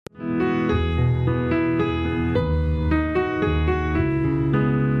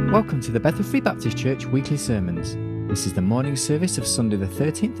Welcome to the Bethel Free Baptist Church weekly sermons. This is the morning service of Sunday the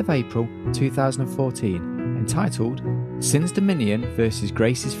 13th of April 2014, entitled Sin's Dominion versus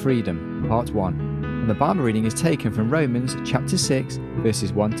Grace's Freedom, Part 1. And the Bible reading is taken from Romans chapter 6,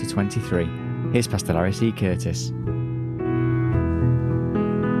 verses 1 to 23. Here's Pastor Larry C. Curtis.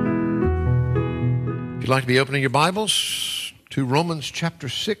 If you'd like to be opening your Bibles to Romans chapter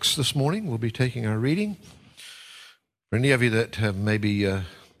 6 this morning, we'll be taking our reading. For any of you that have maybe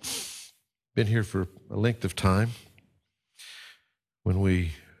been here for a length of time, when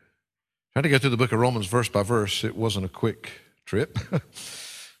we tried to go through the book of Romans verse by verse, it wasn't a quick trip.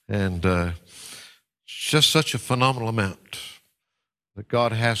 And just such a phenomenal amount that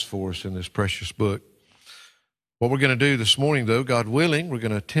God has for us in this precious book. What we're going to do this morning, though, God willing, we're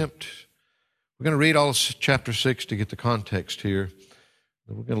going to read all of chapter 6 to get the context here.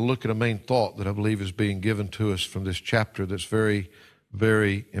 And we're going to look at a main thought that I believe is being given to us from this chapter that's very,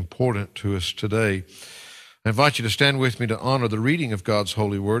 very important to us today. I invite you to stand with me to honor the reading of God's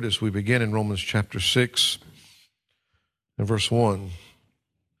holy word as we begin in Romans chapter 6 and verse 1.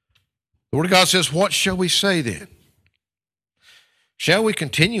 The word of God says, "What shall we say then? Shall we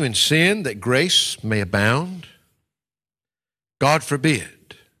continue in sin that grace may abound? God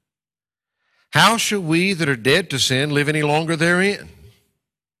forbid. How shall we that are dead to sin live any longer therein?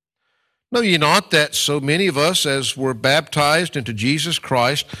 Know ye not that so many of us as were baptized into Jesus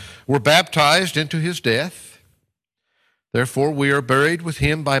Christ were baptized into his death? Therefore we are buried with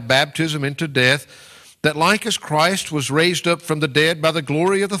him by baptism into death, that like as Christ was raised up from the dead by the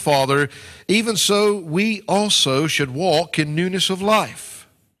glory of the Father, even so we also should walk in newness of life.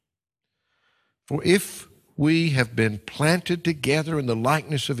 For if we have been planted together in the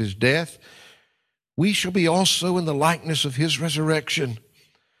likeness of his death, we shall be also in the likeness of his resurrection,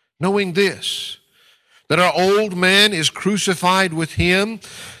 knowing this, that our old man is crucified with him,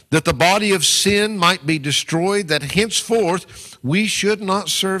 that the body of sin might be destroyed, that henceforth we should not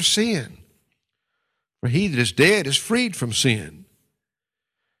serve sin. For he that is dead is freed from sin.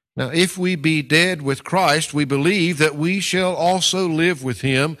 Now if we be dead with Christ, we believe that we shall also live with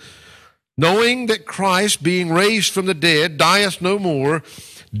him, knowing that Christ, being raised from the dead, dieth no more,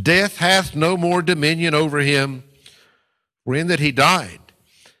 death hath no more dominion over him. For in that he died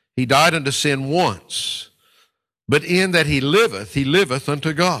unto sin once, but in that he liveth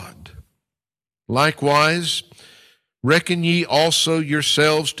unto God. Likewise, reckon ye also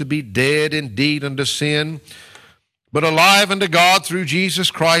yourselves to be dead indeed unto sin, but alive unto God through Jesus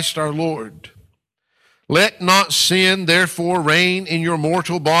Christ our Lord. Let not sin therefore reign in your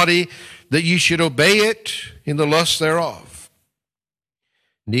mortal body, that ye should obey it in the lust thereof.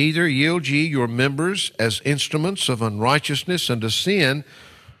 Neither yield ye your members as instruments of unrighteousness unto sin,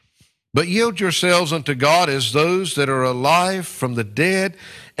 but yield yourselves unto God as those that are alive from the dead,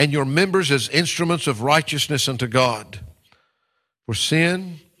 and your members as instruments of righteousness unto God. For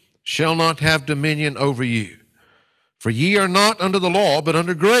sin shall not have dominion over you. For ye are not under the law, but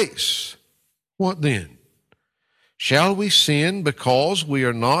under grace. What then? Shall we sin because we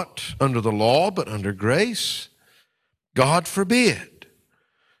are not under the law, but under grace? God forbid.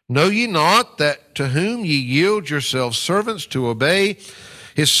 Know ye not that to whom ye yield yourselves servants to obey,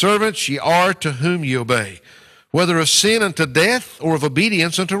 his servants ye are to whom ye obey, whether of sin unto death or of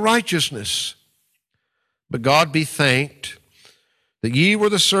obedience unto righteousness? But God be thanked that ye were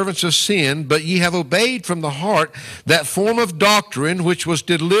the servants of sin, but ye have obeyed from the heart that form of doctrine which was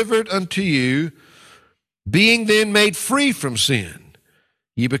delivered unto you. Being then made free from sin,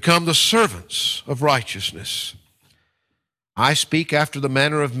 ye become the servants of righteousness. I speak after the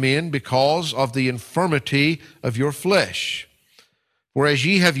manner of men because of the infirmity of your flesh. For as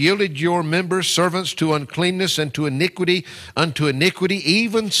ye have yielded your members servants to uncleanness and to iniquity unto iniquity,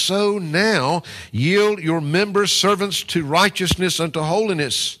 even so now yield your members servants to righteousness unto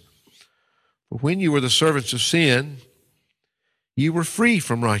holiness. For when you were the servants of sin, ye were free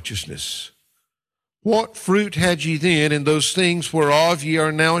from righteousness. What fruit had ye then in those things whereof ye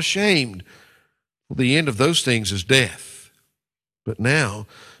are now ashamed? Well, the end of those things is death. But now,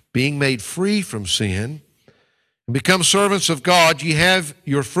 being made free from sin, and become servants of God, ye have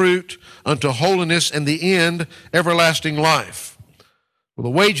your fruit unto holiness, and the end everlasting life. For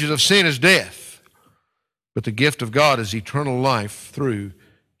the wages of sin is death, but the gift of God is eternal life through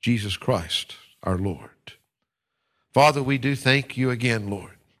Jesus Christ our Lord. Father, we do thank you again,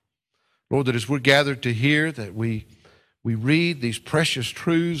 Lord. Lord, that as we're gathered to hear, that we read these precious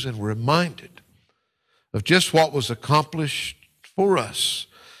truths and we're reminded of just what was accomplished for us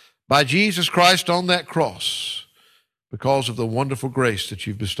by Jesus Christ on that cross, because of the wonderful grace that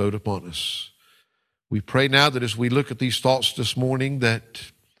you've bestowed upon us. We pray now that as we look at these thoughts this morning,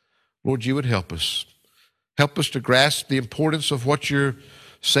 that Lord, you would help us. Help us to grasp the importance of what you're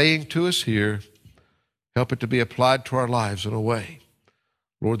saying to us here. Help it to be applied to our lives in a way,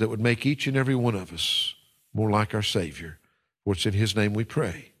 Lord, that would make each and every one of us more like our Savior. For it's in his name we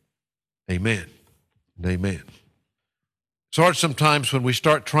pray. Amen and amen. It's hard sometimes when we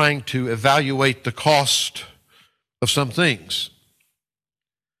start trying to evaluate the cost of some things.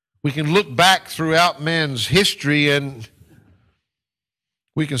 We can look back throughout man's history and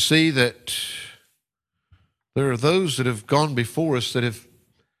we can see that there are those that have gone before us that have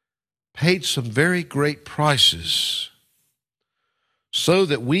paid some very great prices so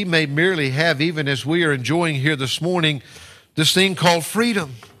that we may merely have, even as we are enjoying here this morning, this thing called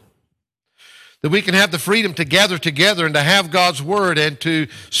freedom. That we can have the freedom to gather together and to have God's word and to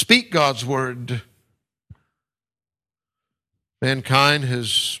speak God's word. Mankind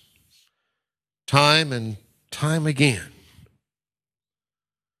has time and time again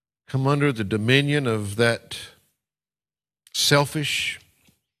come under the dominion of that selfish,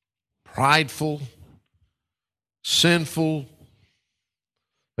 prideful, sinful,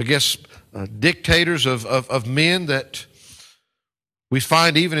 dictators of men that we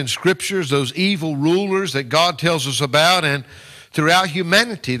find even in scriptures, those evil rulers that God tells us about. And throughout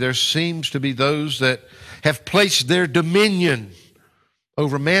humanity, there seems to be those that have placed their dominion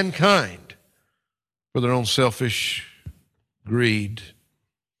over mankind for their own selfish greed.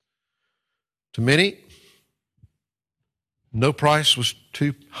 To many, no price was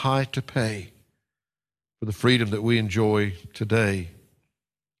too high to pay for the freedom that we enjoy today.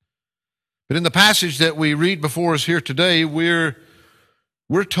 But in the passage that we read before us here today, we're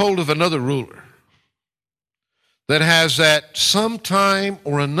told of another ruler that has at some time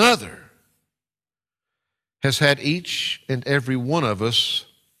or another has had each and every one of us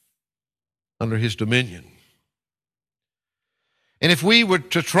under his dominion. And if we were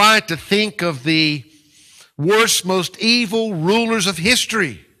to try to think of the worst, most evil rulers of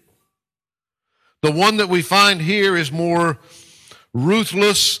history, the one that we find here is more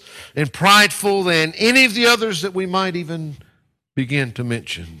ruthless and prideful than any of the others that we might even begin to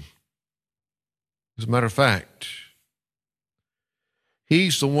mention. As a matter of fact,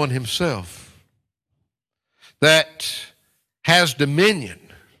 he's the one himself that has dominion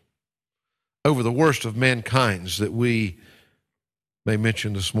over the worst of mankind's that we may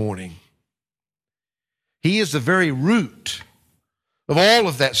mention this morning. He is the very root of all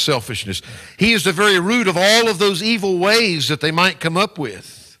of that selfishness. He is the very root of all of those evil ways that they might come up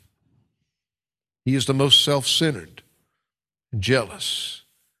with. He is the most self-centered and jealous.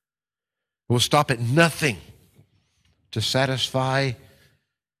 He will stop at nothing to satisfy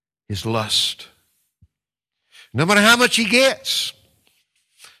his lust. No matter how much he gets,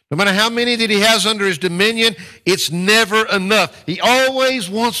 no matter how many that he has under his dominion, it's never enough. He always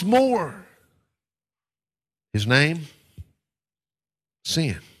wants more. His name?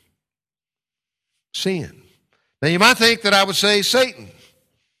 Sin. Sin. Now you might think that I would say Satan,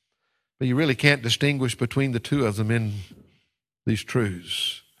 but you really can't distinguish between the two of them in these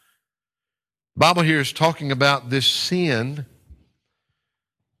truths. The Bible here is talking about this sin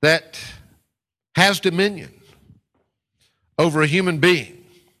that has dominion over a human being,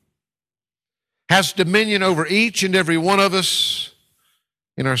 has dominion over each and every one of us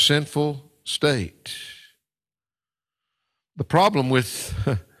in our sinful state. The problem with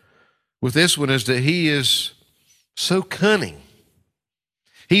this one is that he is so cunning.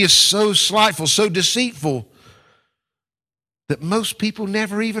 He is so slightful, so deceitful, that most people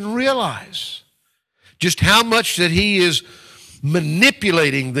never even realize just how much that he is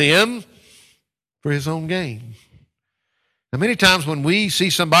manipulating them for his own gain. Now, many times when we see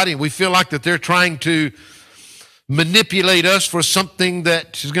somebody and we feel like that they're trying to manipulate us for something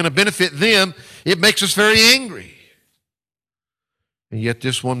that is going to benefit them, it makes us very angry. And yet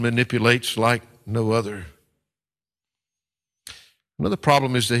this one manipulates like no other. Another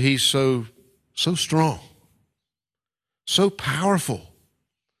problem is that he's so strong, so powerful.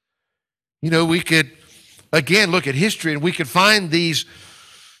 You know, we could, again, look at history and we could find these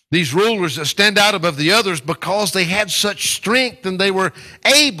rulers that stand out above the others because they had such strength and they were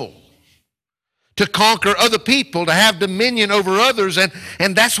able to conquer other people, to have dominion over others, and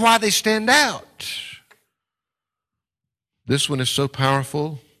that's why they stand out. This one is so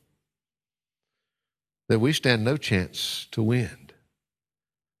powerful that we stand no chance to win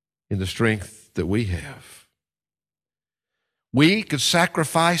in the strength that we have. We could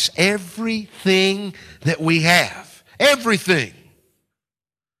sacrifice everything that we have, everything,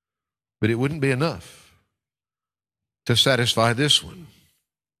 but it wouldn't be enough to satisfy this one.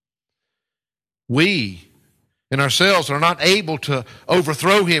 We, in ourselves are not able to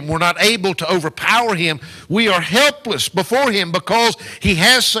overthrow him. We're not able to overpower him. We are helpless before him because he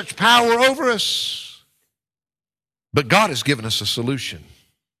has such power over us. But God has given us a solution.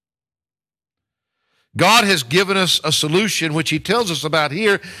 God has given us a solution, which he tells us about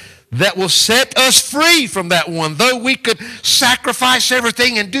here, that will set us free from that one. Though we could sacrifice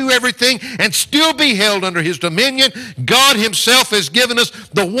everything and do everything and still be held under his dominion, God himself has given us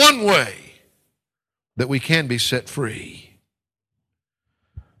the one way that we can be set free.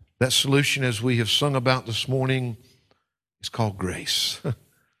 That solution, as we have sung about this morning, is called grace.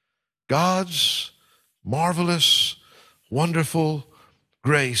 God's marvelous, wonderful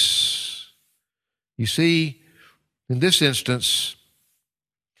grace. You see, in this instance,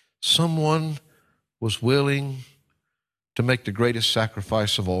 someone was willing to make the greatest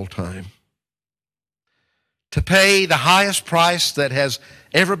sacrifice of all time, to pay the highest price that has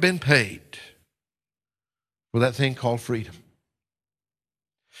ever been paid for that thing called freedom.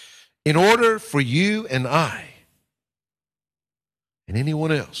 In order for you and I and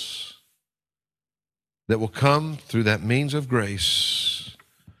anyone else that will come through that means of grace,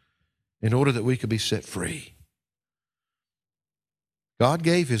 in order that we could be set free, God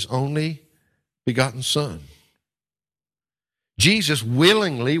gave his only begotten Son. Jesus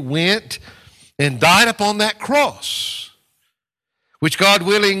willingly went and died upon that cross, which, God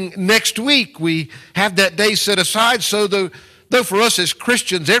willing, next week we have that day set aside. So though for us as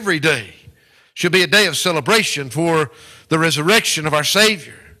Christians every day should be a day of celebration for the resurrection of our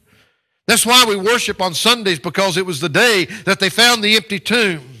Savior. That's why we worship on Sundays, because it was the day that they found the empty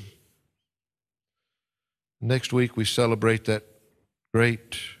tomb. Next week we celebrate that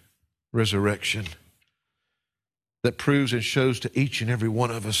great resurrection that proves and shows to each and every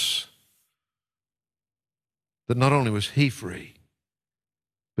one of us that not only was he free,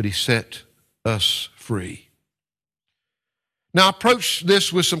 but he set us free. Now, approach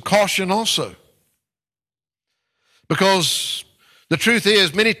this with some caution also, because the truth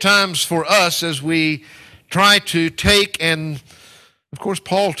is, many times for us, as we try to take, and of course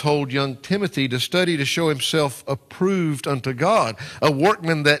Paul told young Timothy to study to show himself approved unto God, a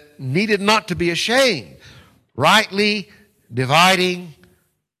workman that needed not to be ashamed, rightly dividing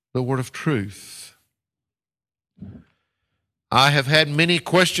the word of truth. I have had many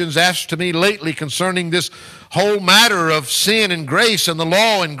questions asked to me lately concerning this whole matter of sin and grace and the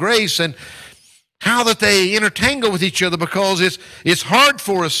law and grace, and how that they intertangle with each other, because it's hard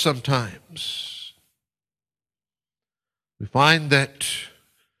for us sometimes. We find that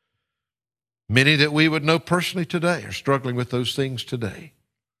many that we would know personally today are struggling with those things today.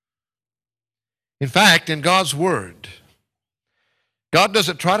 In fact, in God's Word, God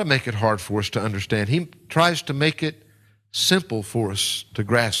doesn't try to make it hard for us to understand. He tries to make it simple for us to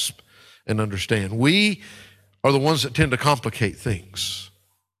grasp and understand. We are the ones that tend to complicate things.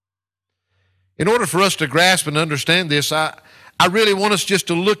 In order for us to grasp and understand this, I really want us just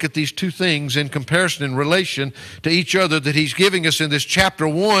to look at these two things in comparison, in relation to each other, that he's giving us in this chapter.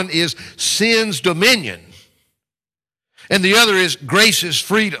 One is sin's dominion, and the other is grace's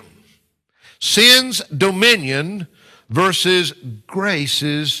freedom. Sin's dominion versus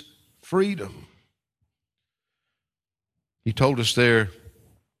grace's freedom. He told us there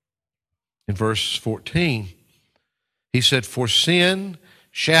in verse 14, he said, "For sin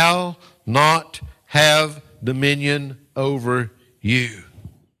shall not have dominion over you."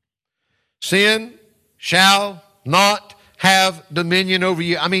 Sin shall not have dominion over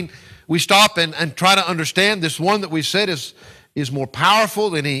you. I mean, we stop and try to understand this one that we said is more powerful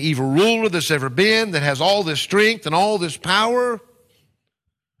than any evil ruler that's ever been, that has all this strength and all this power.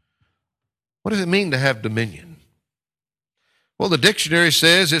 What does it mean to have dominion? Well, the dictionary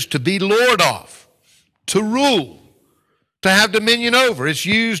says it's to be lord of, to rule, to have dominion over. It's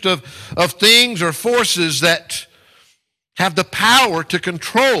used of things or forces that have the power to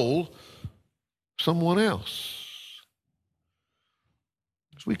control someone else.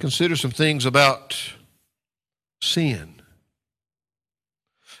 As we consider some things about sin,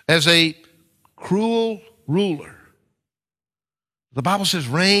 as a cruel ruler, the Bible says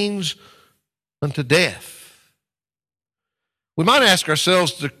reigns unto death. We might ask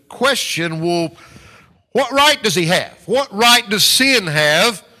ourselves the question, well, what right does he have? What right does sin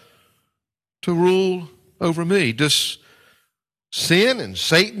have to rule over me? Does sin and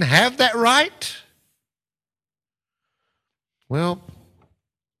Satan have that right? Well,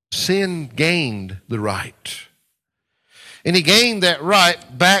 sin gained the right. And he gained that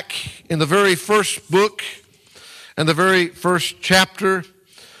right back in the very first book and the very first chapter.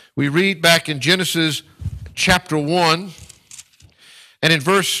 We read back in Genesis chapter 1, and in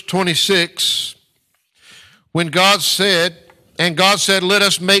verse 26, when God said, let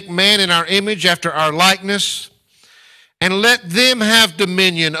us make man in our image after our likeness, and let them have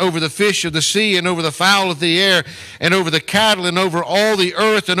dominion over the fish of the sea and over the fowl of the air and over the cattle and over all the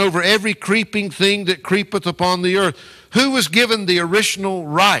earth and over every creeping thing that creepeth upon the earth. Who was given the original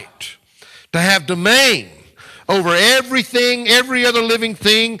right to have domain over everything, every other living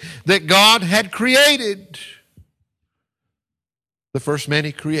thing that God had created? The first man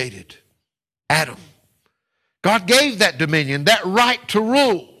he created, Adam. God gave that dominion, that right to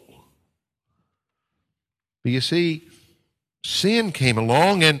rule. But you see, sin came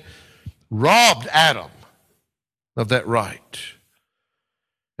along and robbed Adam of that right.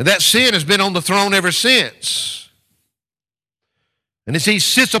 And that sin has been on the throne ever since. And as he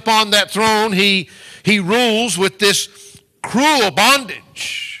sits upon that throne, he rules with this cruel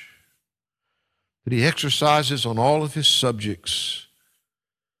bondage that he exercises on all of his subjects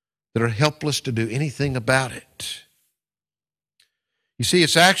that are helpless to do anything about it. You see,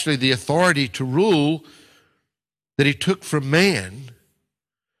 it's actually the authority to rule that he took from man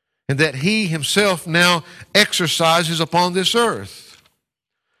and that he himself now exercises upon this earth.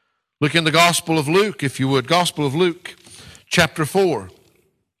 Look in the Gospel of Luke, if you would. Gospel of Luke, chapter 4.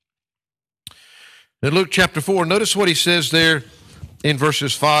 In Luke chapter 4, notice what he says there in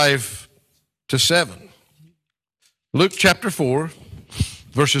verses 5 to 7. Luke chapter 4,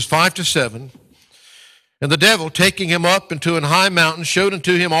 verses 5 to 7. And the devil, taking him up into an high mountain, showed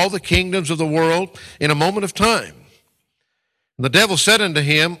unto him all the kingdoms of the world in a moment of time. And the devil said unto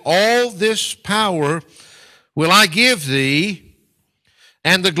him, all this power will I give thee,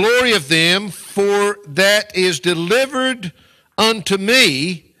 and the glory of them, for that is delivered unto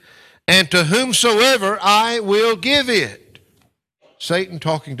me, and to whomsoever I will give it. Satan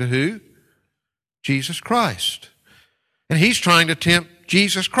talking to who? Jesus Christ. And he's trying to tempt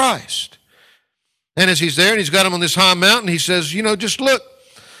Jesus Christ. And as he's there and he's got him on this high mountain, he says, just look,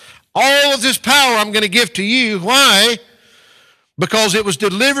 all of this power I'm going to give to you. Why? Because it was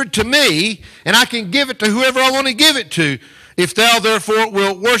delivered to me, and I can give it to whoever I want to give it to. If thou therefore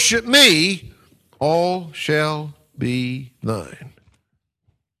wilt worship me, all shall be thine.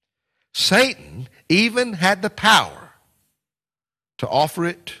 Satan even had the power to offer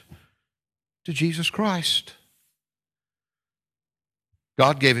it to Jesus Christ.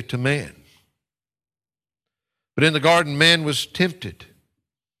 God gave it to man. But in the garden, man was tempted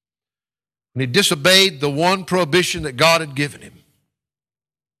when he disobeyed the one prohibition that God had given him.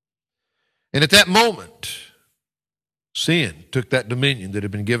 And at that moment, sin took that dominion that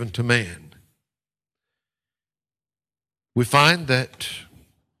had been given to man. We find that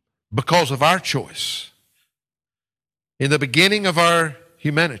because of our choice, in the beginning of our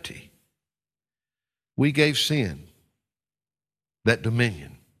humanity, we gave sin that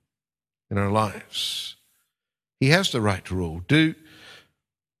dominion in our lives. He has the right to rule.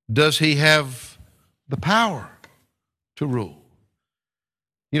 Does he have the power to rule?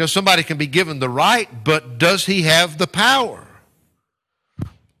 Somebody can be given the right, but does he have the power?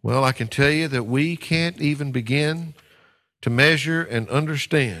 Well, I can tell you that we can't even begin to measure and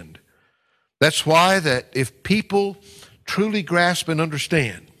understand. That's why that if people truly grasp and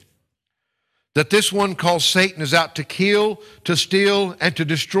understand that this one called Satan is out to kill, to steal, and to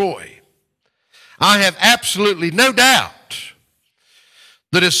destroy, I have absolutely no doubt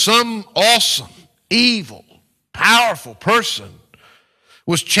that if some awesome, evil, powerful person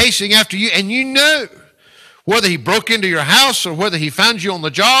was chasing after you, and you know whether he broke into your house or whether he found you on the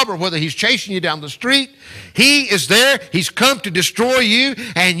job or whether he's chasing you down the street, he is there, he's come to destroy you,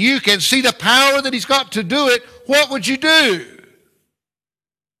 and you can see the power that he's got to do it, what would you do?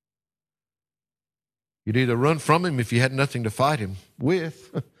 You'd either run from him if you had nothing to fight him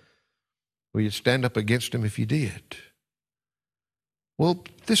with, or you'd stand up against him if you did. Well,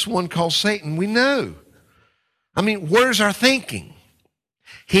 this one called Satan, we know. Where's our thinking?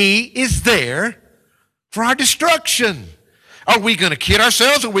 He is there for our destruction. Are we going to kid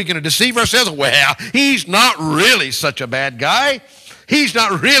ourselves? Are we going to deceive ourselves? Well, he's not really such a bad guy. He's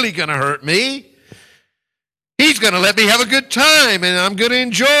not really going to hurt me. He's going to let me have a good time, and I'm going to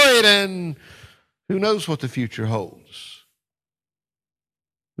enjoy it, and who knows what the future holds.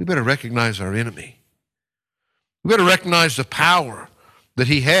 We better recognize our enemy. We better recognize the power that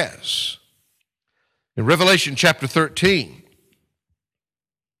he has. In Revelation chapter 13,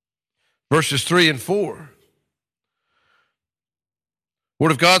 verses 3 and 4,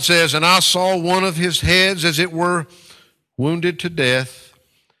 Word of God says, and I saw one of his heads as it were wounded to death,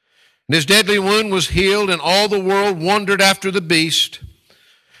 and his deadly wound was healed, and all the world wondered after the beast.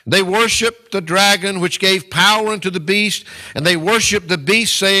 They worshiped the dragon, which gave power unto the beast, and they worshiped the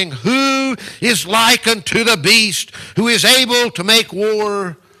beast, saying, Who is like unto the beast, who is able to make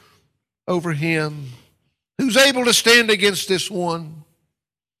war over him? Who's able to stand against this one?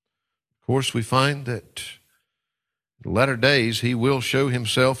 Of course, we find that in the latter days he will show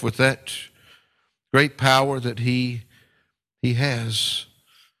himself with that great power that he has.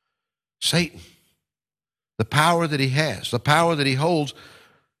 Satan, the power that he has, the power that he holds.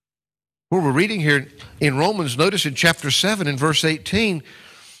 What we're reading here in Romans, notice in chapter 7 in verse 18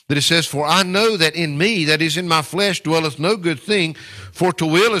 that it says, For I know that in me, that is in my flesh, dwelleth no good thing, for to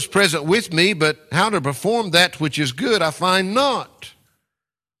will is present with me, but how to perform that which is good I find not.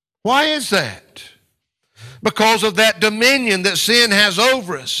 Why is that? Because of that dominion that sin has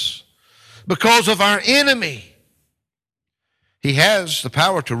over us, because of our enemy. He has the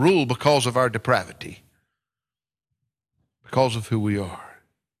power to rule because of our depravity, because of who we are.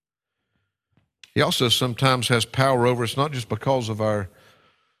 He also sometimes has power over us, not just because of our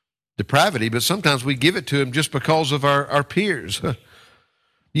depravity, but sometimes we give it to him just because of our peers.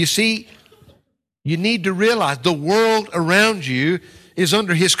 You see, you need to realize the world around you is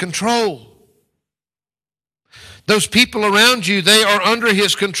under his control. Those people around you, they are under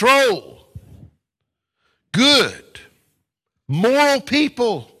his control. Good, moral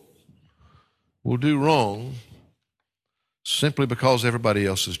people will do wrong simply because everybody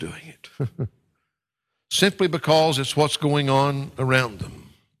else is doing it. Simply because it's what's going on around them.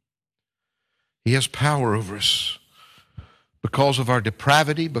 He has power over us because of our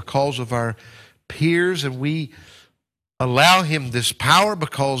depravity, because of our peers, and we allow him this power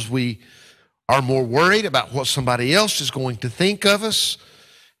because we are more worried about what somebody else is going to think of us,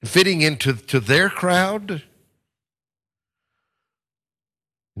 fitting into their crowd.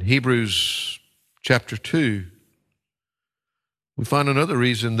 In Hebrews chapter 2, we find another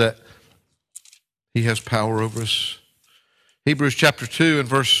reason that he has power over us. Hebrews chapter 2 and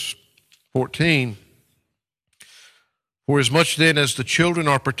verse 14. For as much then as the children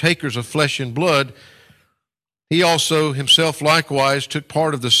are partakers of flesh and blood, he also himself likewise took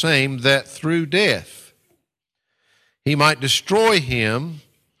part of the same, that through death he might destroy him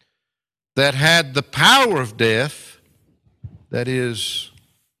that had the power of death, that is,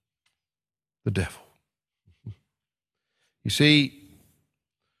 the devil. You see,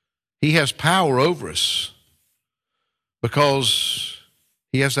 he has power over us because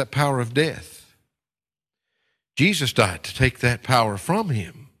he has that power of death. Jesus died to take that power from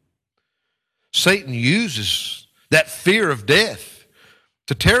him. Satan uses that fear of death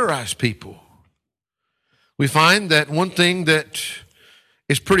to terrorize people. We find that one thing that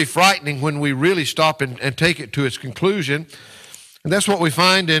is pretty frightening when we really stop and take it to its conclusion, and that's what we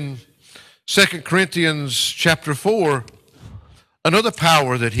find in 2 Corinthians chapter 4, another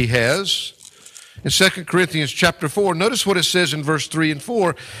power that he has. In 2 Corinthians chapter 4, notice what it says in verse 3 and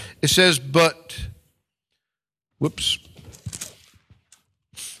 4. It says,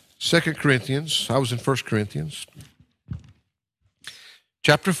 2 Corinthians, I was in 1 Corinthians.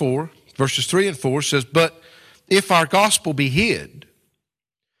 Chapter 4, verses 3 and 4 says, But if our gospel be hid,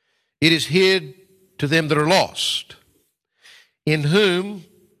 it is hid to them that are lost, in whom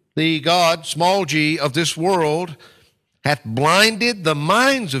the God, small g, of this world hath blinded the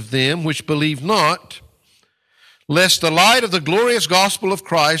minds of them which believe not, lest the light of the glorious gospel of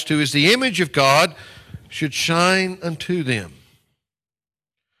Christ, who is the image of God, should shine unto them.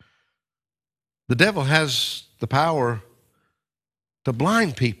 The devil has the power to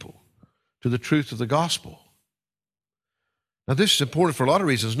blind people to the truth of the gospel. Now, this is important for a lot of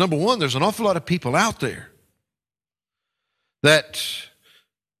reasons. Number one, there's an awful lot of people out there that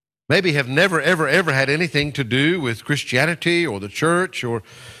maybe have never, ever had anything to do with Christianity or the church, or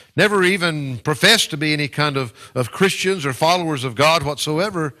never even professed to be any kind of Christians or followers of God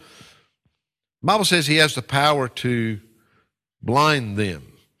whatsoever. The Bible says he has the power to blind them.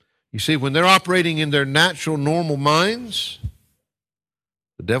 You see, when they're operating in their natural, normal minds,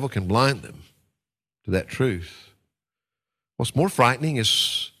 the devil can blind them to that truth. What's more frightening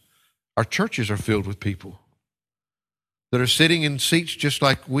is our churches are filled with people that are sitting in seats just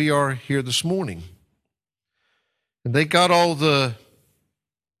like we are here this morning. And they got all the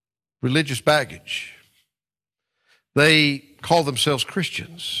religious baggage. They call themselves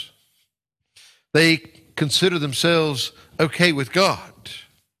Christians. They consider themselves okay with God.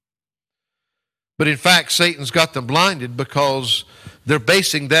 But in fact, Satan's got them blinded because they're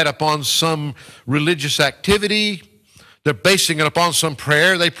basing that upon some religious activity. They're basing it upon some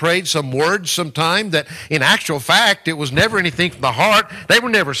prayer they prayed, some words sometime that in actual fact it was never anything from the heart. They were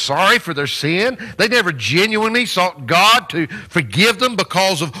never sorry for their sin. They never genuinely sought God to forgive them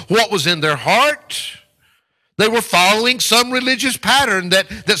because of what was in their heart. They were following some religious pattern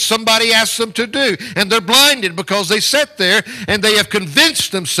that somebody asked them to do. And they're blinded because they sit there and they have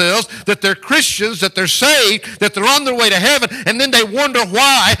convinced themselves that they're Christians, that they're saved, that they're on their way to heaven. And then they wonder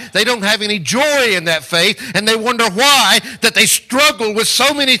why they don't have any joy in that faith. And they wonder why that they struggle with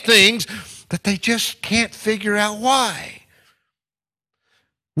so many things that they just can't figure out why.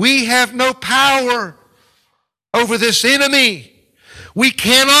 We have no power over this enemy. We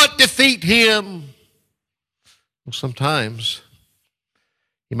cannot defeat him. Well, sometimes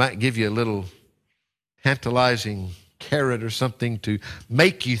he might give you a little tantalizing carrot or something to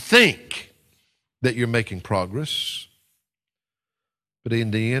make you think that you're making progress. But in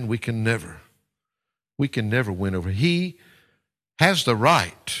the end, we can never win over. He has the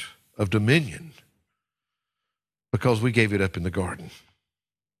right of dominion because we gave it up in the garden.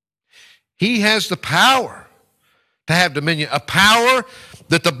 He has the power to have dominion, a power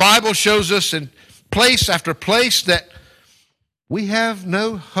that the Bible shows us in place after place that we have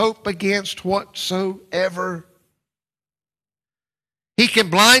no hope against whatsoever. He can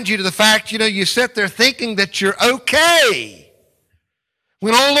blind you to the fact, you sit there thinking that you're okay.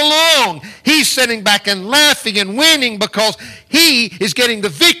 When all along, he's sitting back and laughing and winning because he is getting the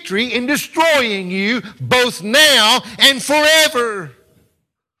victory in destroying you both now and forever.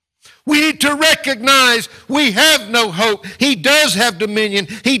 We need to recognize we have no hope. He does have dominion.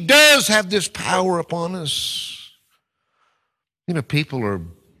 He does have this power upon us. People are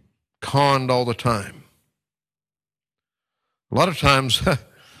conned all the time. A lot of times, one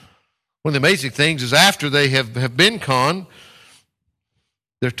of the amazing things is after they have been conned,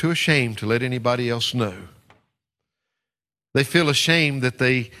 they're too ashamed to let anybody else know. They feel ashamed that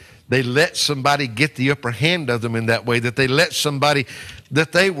they let somebody get the upper hand of them in that way, that they let somebody,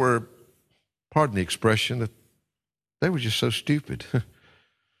 that they were, pardon the expression, that they were just so stupid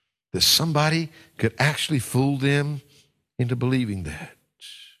that somebody could actually fool them into believing that.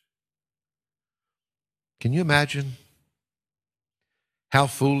 Can you imagine how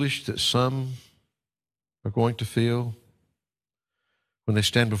foolish that some are going to feel when they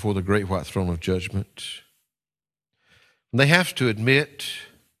stand before the great white throne of judgment? And they have to admit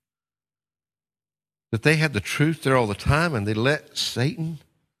that they had the truth there all the time and they let Satan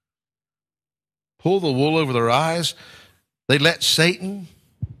pull the wool over their eyes. They let Satan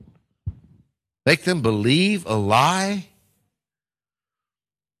make them believe a lie.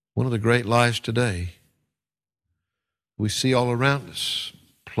 One of the great lies today we see all around us,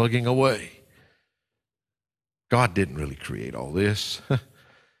 plugging away. God didn't really create all this.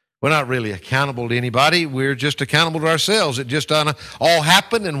 We're not really accountable to anybody. We're just accountable to ourselves. It just all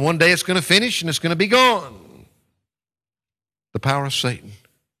happened, and one day it's going to finish, and it's going to be gone. The power of Satan,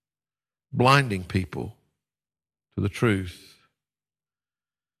 blinding people to the truth.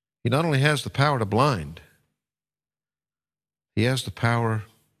 He not only has the power to blind, he has the power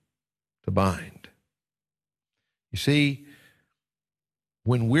to bind. You see,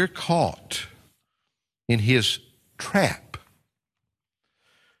 when we're caught in his trap,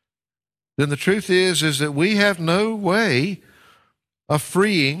 then the truth is that we have no way of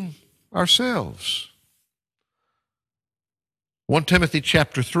freeing ourselves. 1 Timothy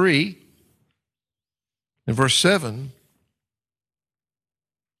chapter 3 and verse 7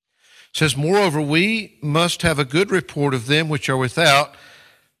 says, "Moreover, we must have a good report of them which are without,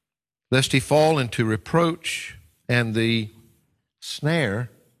 lest he fall into reproach and the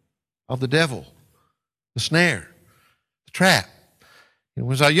snare of the devil." The snare, the trap. When I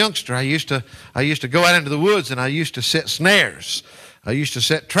was a youngster, I used to go out into the woods and I used to set snares. I used to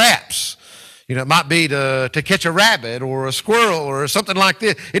set traps. It might be to catch a rabbit or a squirrel or something like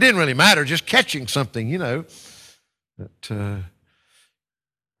this. It didn't really matter, just catching something, But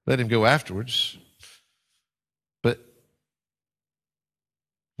let him go afterwards. But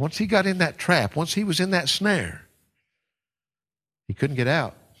once he got in that trap, once he was in that snare, he couldn't get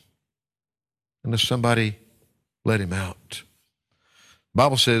out unless somebody let him out. The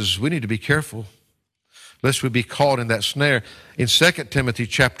Bible says we need to be careful lest we be caught in that snare. In 2 Timothy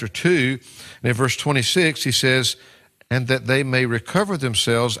chapter 2, and in verse 26, he says, "And that they may recover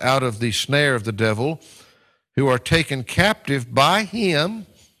themselves out of the snare of the devil, who are taken captive by him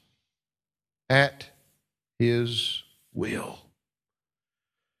at his will."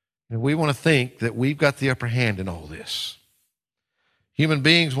 And we want to think that we've got the upper hand in all this. Human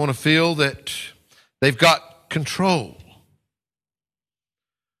beings want to feel that they've got control.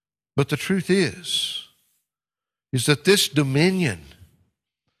 But the truth is, is that this dominion,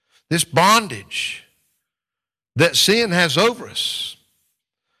 this bondage that sin has over us,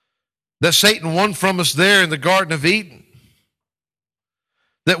 that Satan won from us there in the Garden of Eden,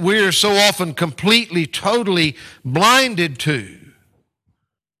 that we're so often completely, totally blinded to,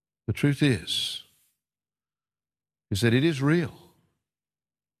 the truth is that it is real.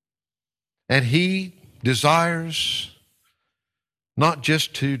 And he desires not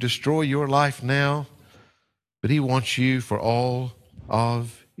just to destroy your life now, but he wants you for all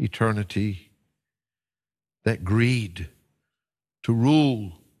of eternity. That greed to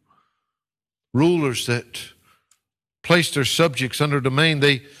rule, rulers that place their subjects under domain,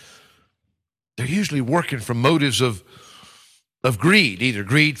 they're usually working from motives of greed, either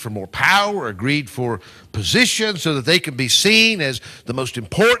greed for more power or greed for position so that they can be seen as the most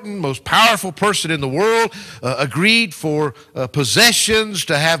important, most powerful person in the world, a greed for possessions,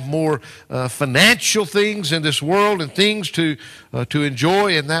 to have more financial things in this world and things to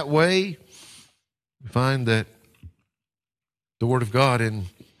enjoy in that way. We find that the Word of God in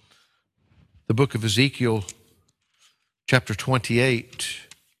the book of Ezekiel, chapter 28,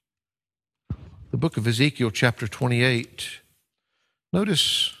 the book of Ezekiel, chapter 28,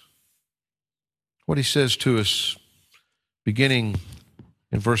 notice what he says to us beginning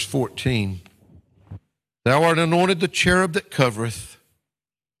in verse 14. Thou art anointed the cherub that covereth,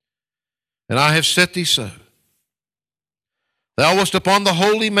 and I have set thee so. Thou wast upon the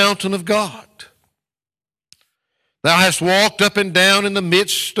holy mountain of God. Thou hast walked up and down in the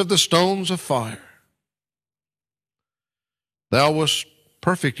midst of the stones of fire. Thou wast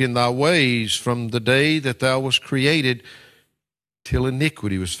perfect in thy ways from the day that thou wast created till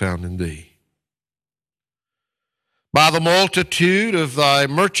iniquity was found in thee. By the multitude of thy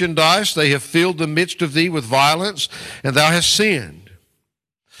merchandise they have filled the midst of thee with violence, and thou hast sinned.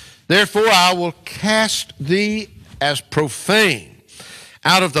 Therefore I will cast thee as profane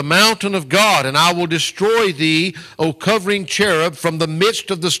out of the mountain of God, and I will destroy thee, O covering cherub, from the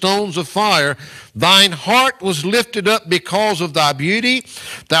midst of the stones of fire. Thine heart was lifted up because of thy beauty.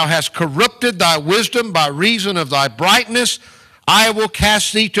 Thou hast corrupted thy wisdom by reason of thy brightness. I will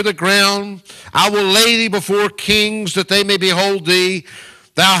cast thee to the ground. I will lay thee before kings that they may behold thee.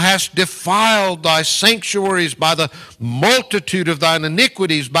 Thou hast defiled thy sanctuaries by the multitude of thine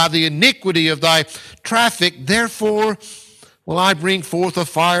iniquities, by the iniquity of thy traffic. Therefore will I bring forth a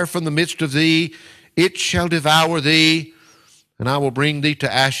fire from the midst of thee. It shall devour thee, and I will bring thee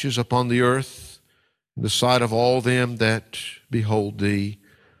to ashes upon the earth in the sight of all them that behold thee.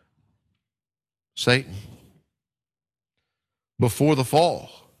 Satan, before the fall,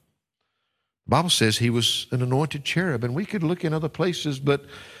 the Bible says he was an anointed cherub, and we could look in other places, but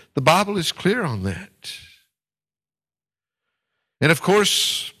the Bible is clear on that. And of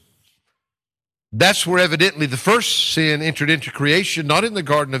course, that's where evidently the first sin entered into creation, not in the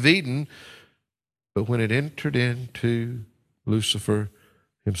Garden of Eden, but when it entered into Lucifer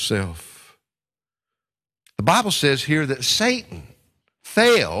himself. The Bible says here that Satan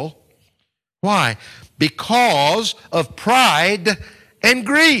fell. Why? Because of pride and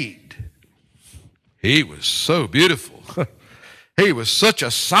greed. He was so beautiful. He was such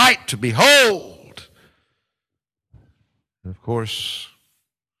a sight to behold. And of course,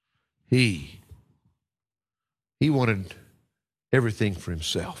 he wanted everything for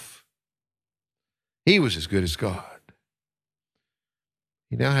himself. He was as good as God.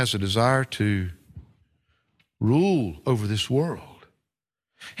 He now has a desire to rule over this world.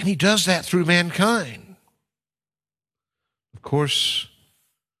 And he does that through mankind. Of course,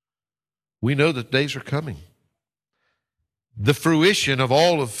 we know that days are coming. The fruition of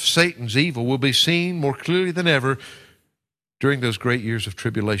all of Satan's evil will be seen more clearly than ever during those great years of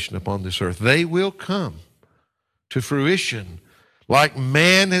tribulation upon this earth. They will come to fruition like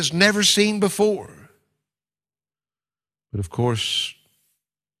man has never seen before. But of course,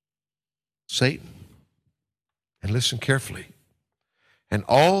 Satan, and listen carefully, and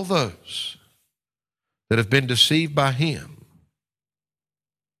all those that have been deceived by him,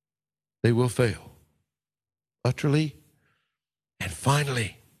 they will fail utterly. And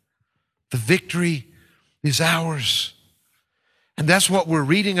finally, the victory is ours. And that's what we're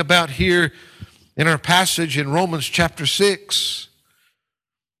reading about here in our passage in Romans chapter 6.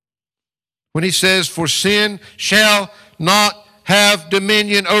 When he says, for sin shall not have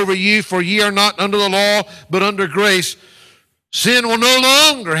dominion over you, for ye are not under the law, but under grace. Sin will no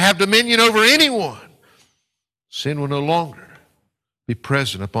longer have dominion over anyone. Sin will no longer be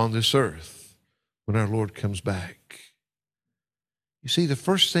present upon this earth when our Lord comes back. You see, the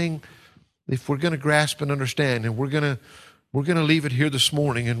first thing, if we're going to grasp and understand, and we're going to leave it here this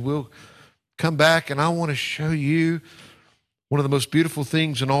morning, and we'll come back and I want to show you one of the most beautiful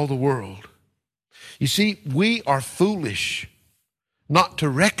things in all the world. You see, we are foolish not to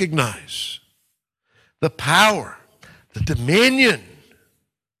recognize the power, the dominion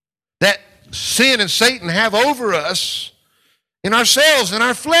that sin and Satan have over us in ourselves, in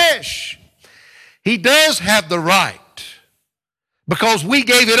our flesh. He does have the right because we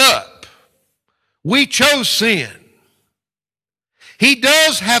gave it up. We chose sin. He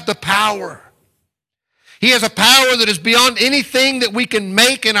does have the power. He has a power that is beyond anything that we can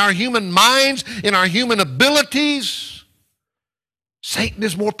make in our human minds, in our human abilities. Satan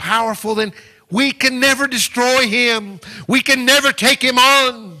is more powerful than we can never destroy him. We can never take him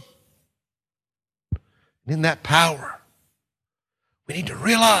on. In that power, we need to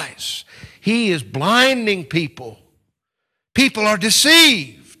realize he is blinding people. People are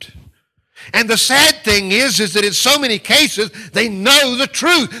deceived. And the sad thing is that in so many cases, they know the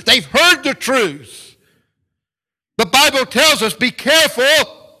truth. They've heard the truth. The Bible tells us, be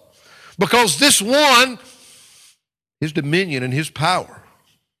careful, because this one, his dominion and his power,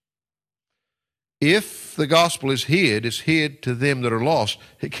 if the gospel is hid, it's hid to them that are lost.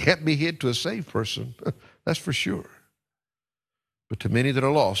 It can't be hid to a saved person. That's for sure. But to many that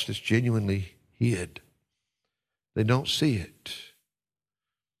are lost, it's genuinely hid. They don't see it.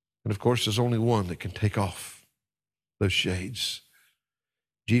 And of course, there's only one that can take off those shades.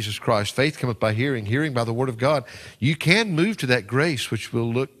 Jesus Christ. Faith cometh by hearing, hearing by the word of God. You can move to that grace, which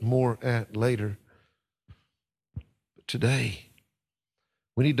we'll look more at later. But today,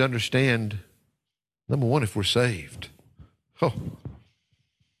 we need to understand, number one, if we're saved. Oh,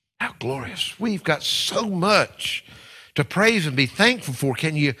 how glorious. We've got so much to praise and be thankful for.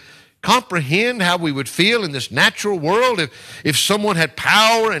 Can you comprehend how we would feel in this natural world if someone had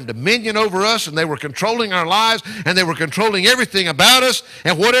power and dominion over us and they were controlling our lives and they were controlling everything about us,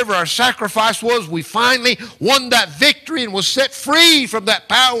 and whatever our sacrifice was, we finally won that victory and was set free from that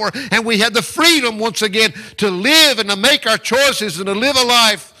power, and we had the freedom once again to live and to make our choices and to live a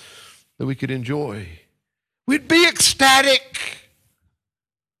life that we could enjoy. We'd be ecstatic.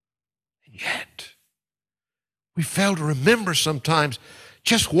 And yet, we fail to remember sometimes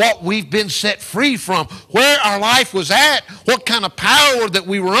just what we've been set free from, where our life was at, what kind of power that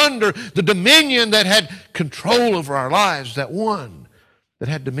we were under, the dominion that had control over our lives, that one that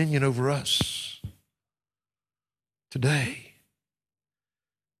had dominion over us. Today,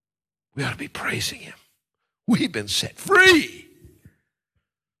 we ought to be praising him. We've been set free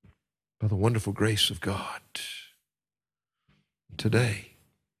by the wonderful grace of God. Today,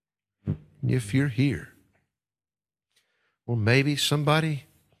 if you're here, or maybe somebody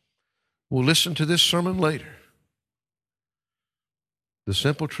will listen to this sermon later, the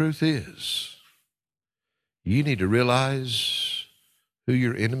simple truth is, you need to realize who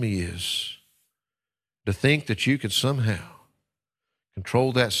your enemy is. To think that you could somehow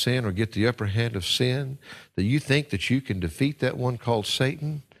control that sin or get the upper hand of sin, that you think that you can defeat that one called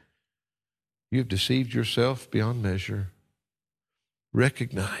Satan, you've deceived yourself beyond measure.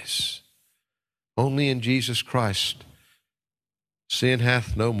 Recognize, only in Jesus Christ sin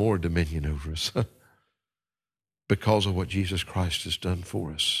hath no more dominion over us because of what Jesus Christ has done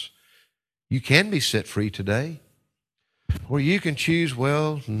for us. You can be set free today, or you can choose,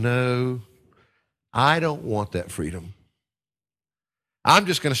 well, no, I don't want that freedom. I'm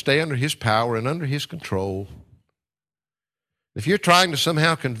just going to stay under his power and under his control. If you're trying to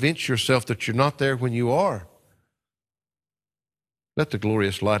somehow convince yourself that you're not there when you are, let the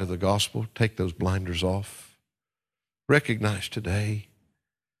glorious light of the gospel take those blinders off. Recognize today,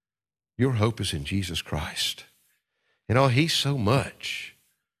 your hope is in Jesus Christ. And oh, he's so much.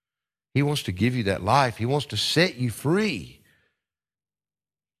 He wants to give you that life. He wants to set you free.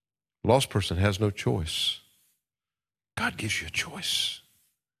 The lost person has no choice. God gives you a choice.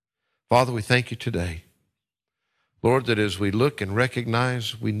 Father, we thank you today. Lord, that as we look and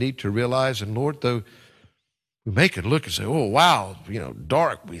recognize, we need to realize, and Lord, though we make it look and say, oh, wow,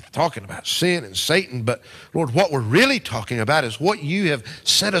 dark. We're talking about sin and Satan. But, Lord, what we're really talking about is what you have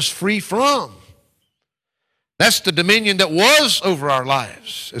set us free from. That's the dominion that was over our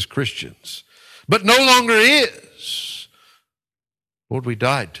lives as Christians, but no longer is. Lord, we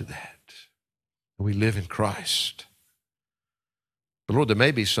died to that. And we live in Christ. But, Lord, there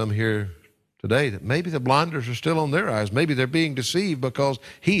may be some here today that maybe the blinders are still on their eyes. Maybe they're being deceived because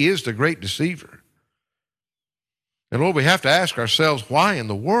he is the great deceiver. And Lord, we have to ask ourselves, why in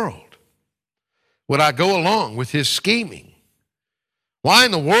the world would I go along with his scheming? Why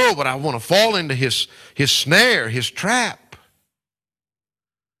in the world would I want to fall into his snare, his trap?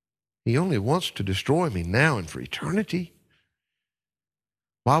 He only wants to destroy me now and for eternity.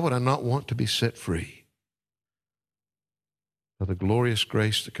 Why would I not want to be set free by the glorious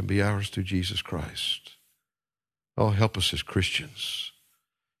grace that can be ours through Jesus Christ? Oh, help us as Christians.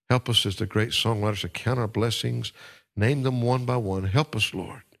 Help us as the great songwriters to count our blessings, name them one by one. Help us,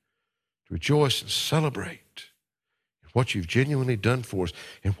 Lord, to rejoice and celebrate what you've genuinely done for us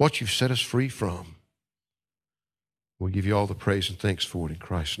and what you've set us free from. We'll give you all the praise and thanks for it in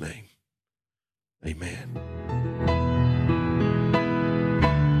Christ's name. Amen.